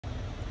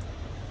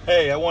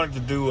Hey, I wanted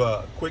to do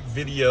a quick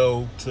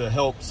video to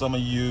help some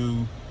of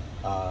you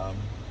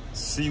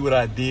see what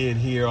I did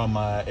here on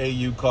my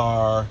AU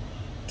car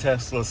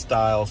Tesla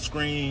style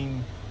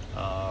screen.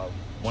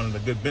 One of the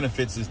good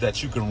benefits is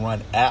that you can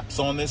run apps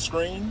on this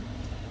screen.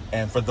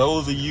 And for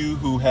those of you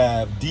who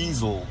have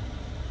diesel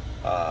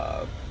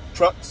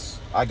trucks,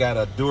 I got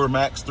a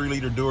Duramax,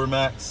 3-liter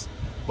Duramax,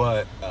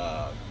 but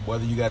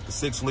whether you got the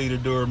 6-liter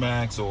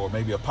Duramax or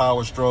maybe a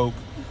Power Stroke,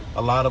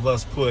 a lot of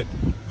us put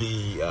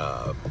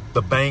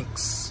the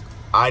bank's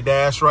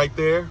iDash right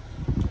there.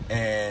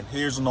 And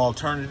here's an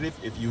alternative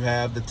if you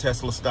have the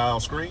Tesla style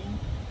screen,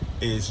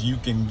 is you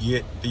can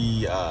get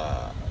the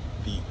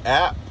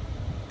app.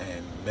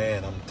 And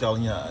man, I'm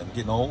telling you, I'm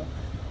getting old.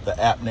 The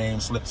app name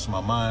slips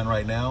my mind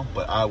right now,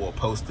 but I will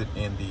post it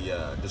in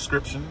the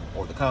description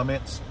or the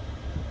comments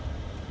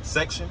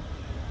section.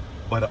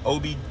 But an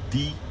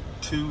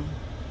OBD2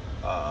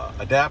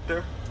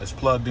 adapter is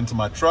plugged into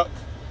my truck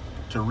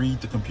to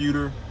read the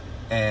computer,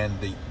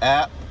 and the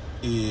app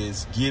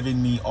is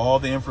giving me all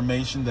the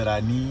information that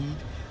I need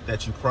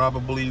that you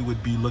probably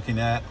would be looking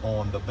at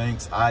on the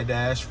bank's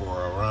iDash for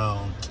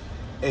around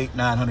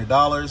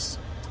 $800-900.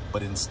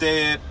 But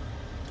instead,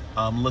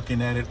 I'm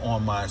looking at it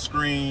on my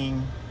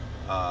screen.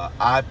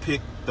 I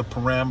picked the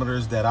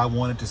parameters that I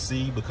wanted to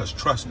see because,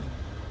 trust me,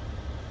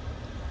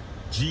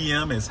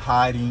 GM is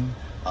hiding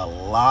a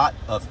lot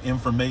of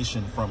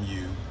information from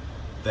you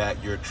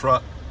that your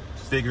truck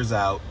figures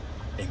out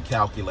and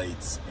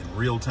calculates in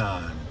real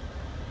time.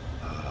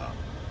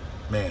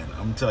 Man,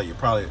 I'm telling you,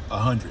 probably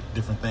 100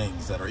 different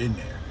things that are in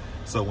there.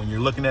 So when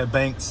you're looking at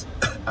banks,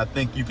 I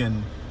think you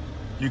can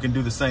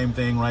do the same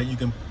thing, right? You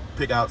can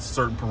pick out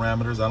certain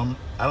parameters.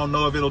 I don't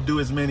know if it'll do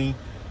as many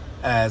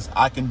as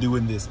I can do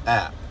in this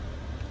app,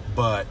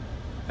 but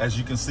as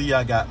you can see,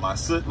 I got my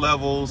soot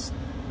levels,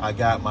 I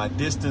got my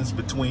distance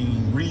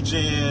between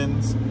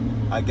regens,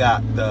 I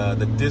got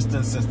the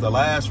distance since the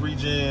last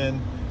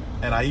regen,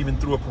 and I even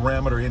threw a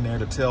parameter in there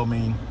to tell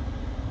me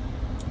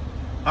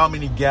how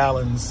many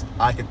gallons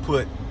I could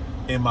put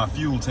in my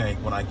fuel tank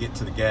when I get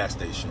to the gas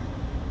station.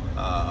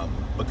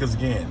 Because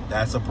again,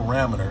 that's a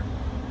parameter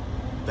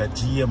that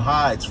GM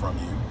hides from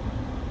you,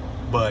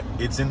 but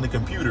it's in the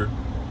computer,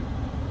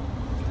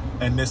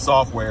 and this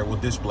software will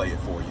display it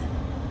for you,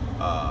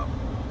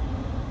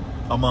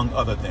 among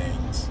other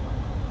things.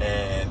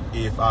 And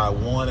if I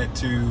wanted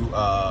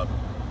to,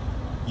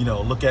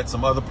 look at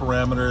some other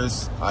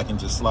parameters, I can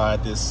just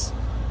slide this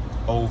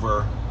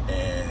over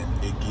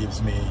and it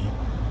gives me,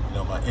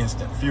 my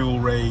instant fuel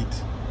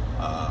rate,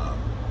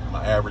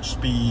 my average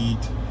speed,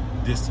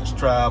 distance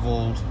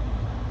traveled,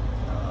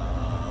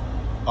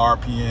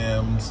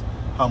 RPMs,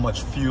 how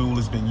much fuel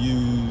has been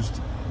used,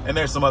 and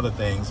there's some other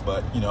things,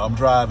 but I'm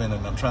driving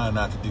and I'm trying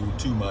not to do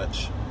too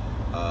much.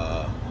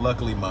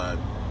 Luckily my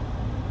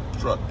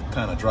truck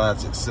kind of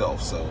drives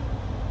itself, so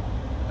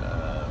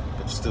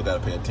but you still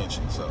got to pay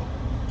attention. So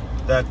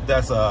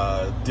that's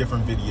a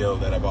different video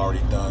that I've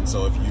already done.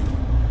 So if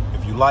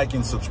you like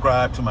and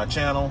subscribe to my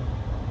channel,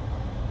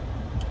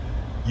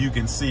 you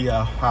can see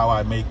how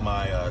I make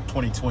my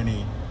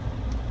 2020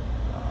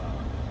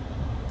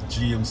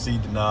 GMC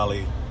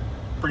Denali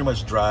pretty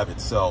much drive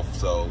itself.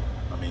 So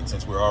I mean,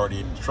 since we're already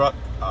in the truck,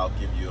 I'll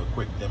give you a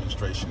quick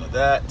demonstration of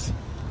that.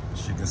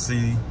 As you can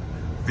see,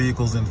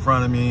 vehicles in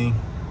front of me,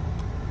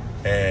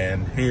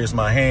 and here's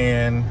my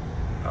hand.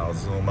 I'll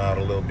zoom out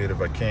a little bit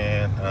if I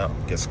can. I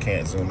guess I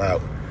can't zoom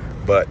out,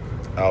 but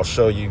I'll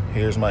show you.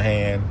 Here's my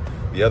hand.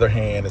 The other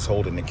hand is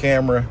holding the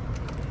camera.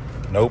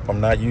 Nope,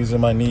 I'm not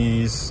using my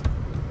knees.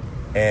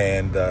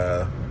 And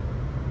the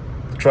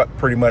truck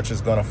pretty much is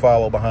gonna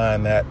follow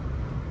behind that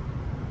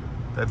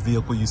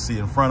vehicle you see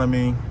in front of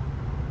me.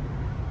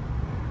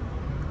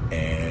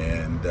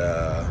 And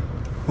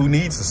who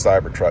needs a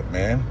CyberTruck,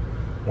 man,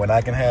 when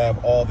I can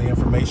have all the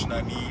information I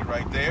need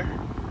right there?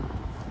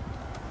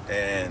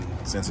 And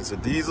since it's a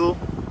diesel,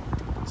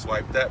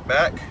 swipe that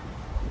back,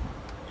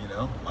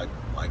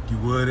 like you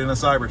would in a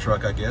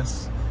CyberTruck, I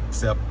guess,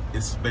 except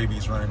this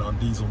baby's running on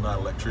diesel, not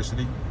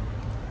electricity.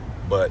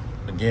 But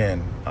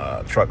again,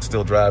 truck's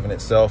still driving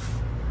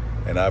itself,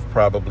 and I've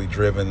probably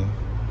driven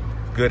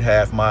a good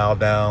half mile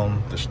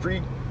down the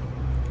street.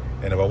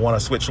 And if I want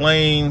to switch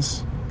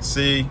lanes,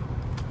 see,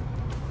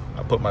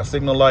 I put my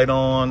signal light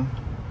on,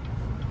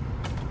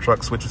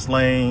 truck switches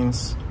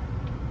lanes,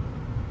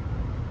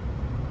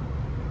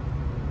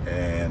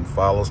 and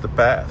follows the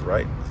path,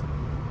 right?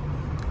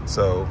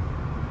 So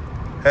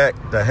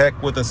the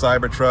heck with a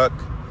CyberTruck.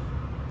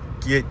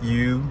 Get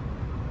you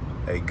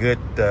a good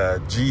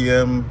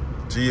GMC,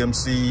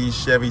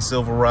 Chevy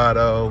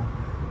Silverado,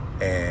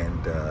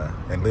 and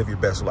live your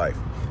best life.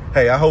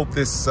 Hey, I hope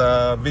this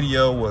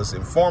video was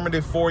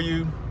informative for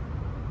you.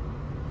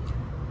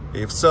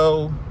 If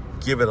so,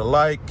 give it a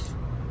like,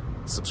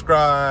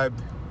 subscribe,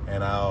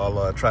 and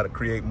I'll try to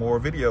create more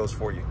videos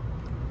for you.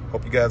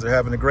 Hope you guys are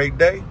having a great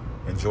day.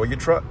 Enjoy your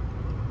truck.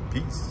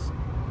 Peace.